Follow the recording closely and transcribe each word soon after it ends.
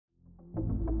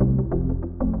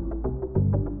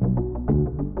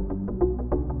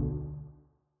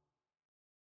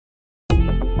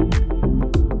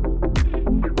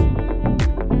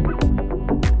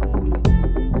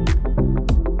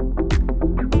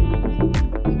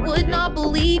would not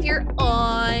believe your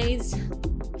eyes.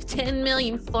 10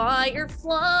 million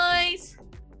fireflies.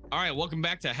 All right, welcome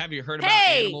back to Have You Heard About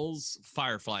Hey! Animals?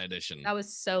 Firefly Edition. That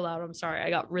was so loud. I'm sorry. I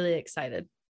got really excited.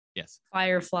 Yes.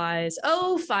 Fireflies.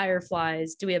 Oh,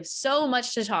 fireflies. Do we have so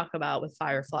much to talk about with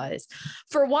fireflies?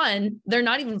 For one, they're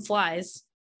not even flies.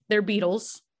 They're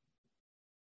beetles.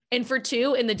 And for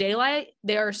two, in the daylight,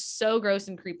 they are so gross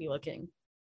and creepy looking.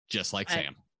 Just like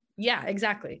Sam. Yeah,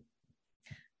 exactly.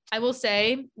 I will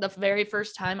say the very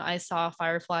first time I saw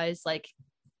fireflies like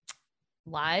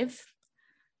live,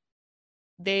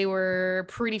 they were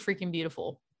pretty freaking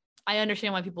beautiful. I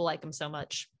understand why people like them so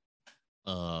much.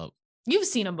 You've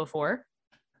seen them before.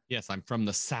 Yes, I'm from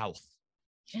the South.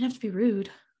 You didn't have to be rude.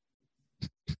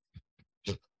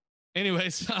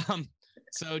 Anyways,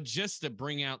 so just to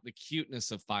bring out the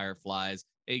cuteness of fireflies,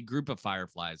 a group of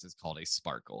fireflies is called a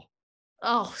sparkle.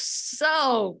 Oh,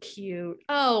 so cute.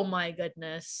 Oh my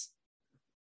goodness.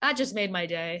 That just made my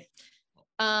day.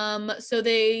 So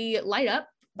they light up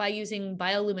by using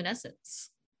bioluminescence.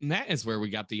 And that is where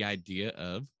we got the idea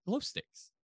of glow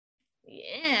sticks.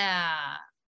 Yeah.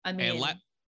 I mean, and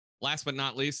last but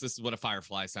not least, this is what a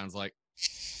firefly sounds like.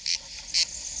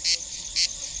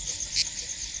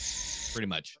 Pretty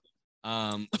much.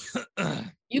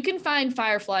 You can find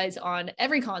fireflies on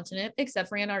every continent except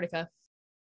for Antarctica.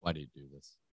 Why do you do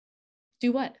this?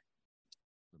 Do what?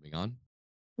 Moving on.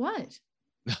 What?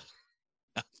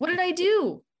 What did I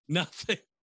do? Nothing.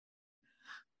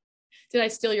 Did I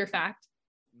steal your fact?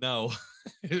 No.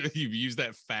 You've used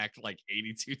that fact like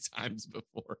 82 times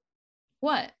before.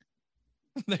 What?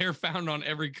 They're found on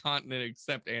every continent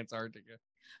except Antarctica.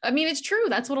 I mean, it's true.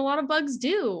 That's what a lot of bugs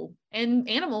do, and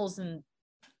animals and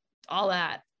all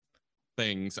that.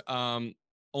 Things.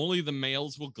 Only the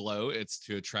males will glow. It's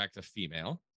to attract a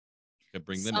female. To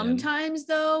bring them Sometimes,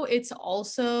 though, it's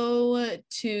also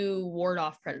to ward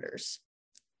off predators.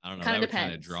 I don't know. Kinda That would depends.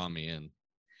 kind of draw me in.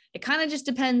 It kind of just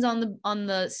depends on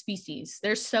the species.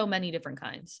 There's so many different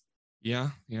kinds.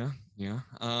 Yeah.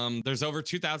 There's over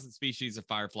 2,000 species of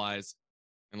fireflies.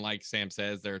 And like Sam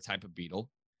says, they're a type of beetle.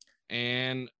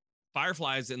 And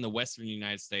fireflies in the western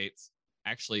United States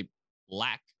actually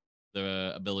lack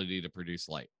the ability to produce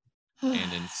light.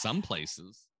 And in some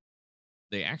places,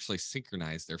 they actually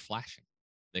synchronize their flashing.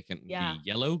 They can be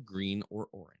yellow, green, or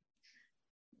orange.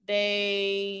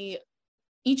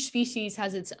 Each species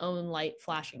has its own light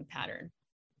flashing pattern.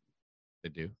 They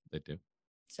do.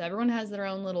 So everyone has their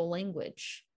own little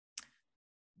language.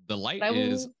 The light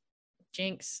is...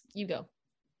 Jinx, you go.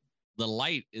 The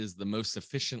light is the most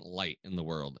efficient light in the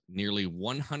world. Nearly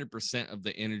 100% of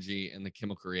the energy in the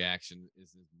chemical reaction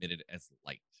is emitted as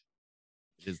light.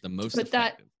 It is the most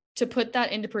effective. To put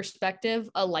that into perspective,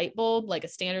 a light bulb, like a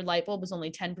standard light bulb, is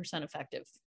only 10% effective.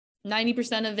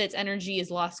 90% of its energy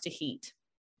is lost to heat.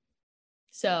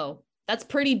 So that's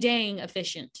pretty dang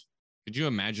efficient. Could you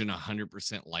imagine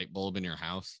 100% light bulb in your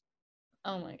house?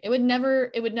 Oh my, it would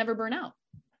never burn out.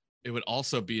 It would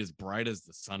also be as bright as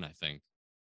the sun, I think.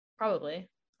 Probably.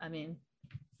 I mean,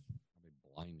 they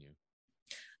blind you.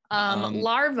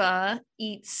 Larvae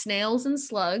eat snails and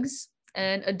slugs,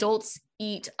 and adults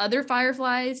eat other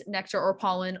fireflies, nectar, or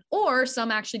pollen, or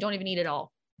some actually don't even eat it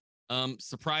all.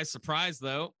 Surprise,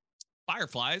 though,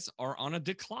 fireflies are on a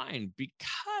decline because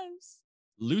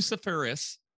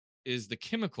luciferase is the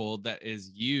chemical that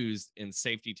is used in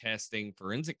safety testing,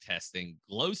 forensic testing,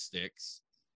 glow sticks,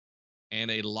 and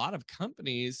a lot of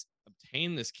companies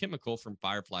obtain this chemical from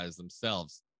fireflies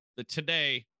themselves.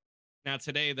 Today,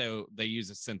 though, they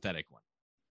use a synthetic one,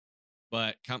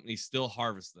 but companies still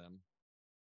harvest them,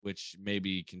 which may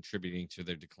be contributing to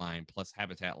their decline, plus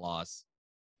habitat loss,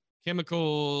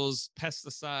 chemicals,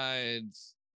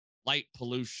 pesticides, light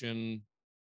pollution,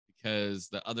 because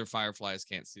the other fireflies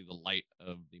can't see the light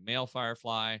of the male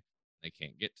firefly. They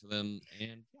can't get to them.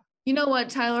 And yeah. You know what,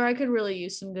 Tyler? I could really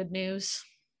use some good news.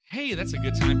 Hey, that's a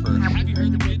good time for Have You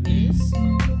Heard the Good News?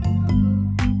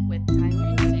 With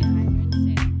Tyler and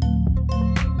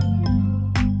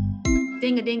Sam.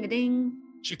 Ding-a-ding-a-ding.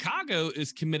 Chicago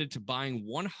is committed to buying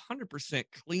 100%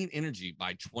 clean energy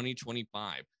by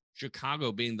 2025.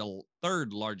 Chicago, being the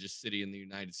third largest city in the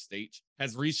United States,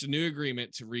 has reached a new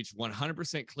agreement to reach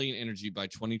 100% clean energy by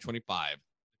 2025. The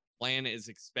plan is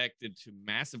expected to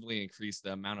massively increase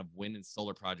the amount of wind and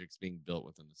solar projects being built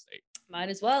within the state. Might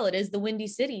as well. It is the windy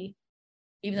city.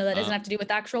 Even though that doesn't have to do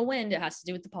with actual wind, it has to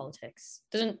do with the politics.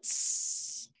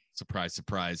 Surprise.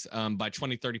 By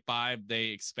 2035, they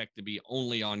expect to be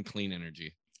only on clean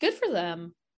energy. Good for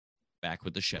them. Back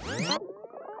with the show.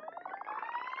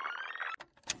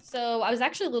 So I was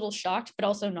actually a little shocked, but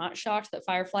also not shocked that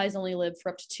fireflies only live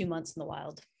for up to 2 months in the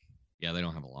wild. Yeah, they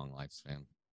don't have a long lifespan.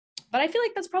 But I feel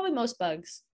like that's probably most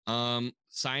bugs.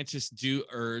 Scientists do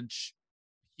urge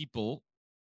people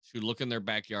to look in their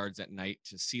backyards at night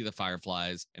to see the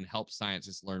fireflies and help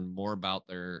scientists learn more about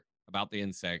the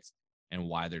insects and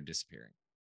why they're disappearing.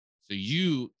 So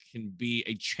you can be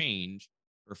a change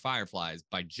for fireflies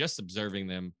by just observing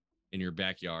them in your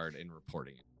backyard and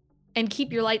reporting it. And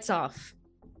keep your lights off.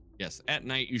 Yes, at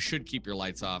night you should keep your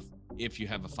lights off if you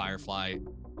have a firefly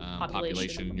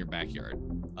population in your backyard.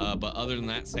 But other than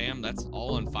that, Sam, that's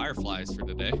all on fireflies for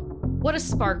today. What a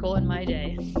sparkle in my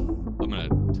day. I'm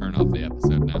going to turn off the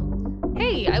episode now.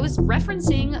 Hey, I was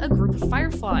referencing a group of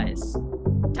fireflies.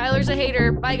 Tyler's a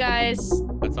hater. Bye, guys.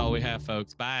 That's all we have,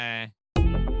 folks. Bye.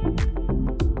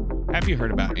 Have You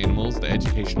Heard About Animals? The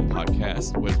educational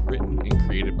podcast was written and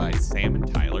created by Sam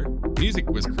and Tyler. Music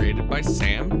was created by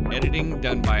Sam, editing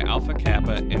done by Alpha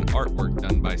Kappa, and artwork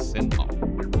done by Sin Hall.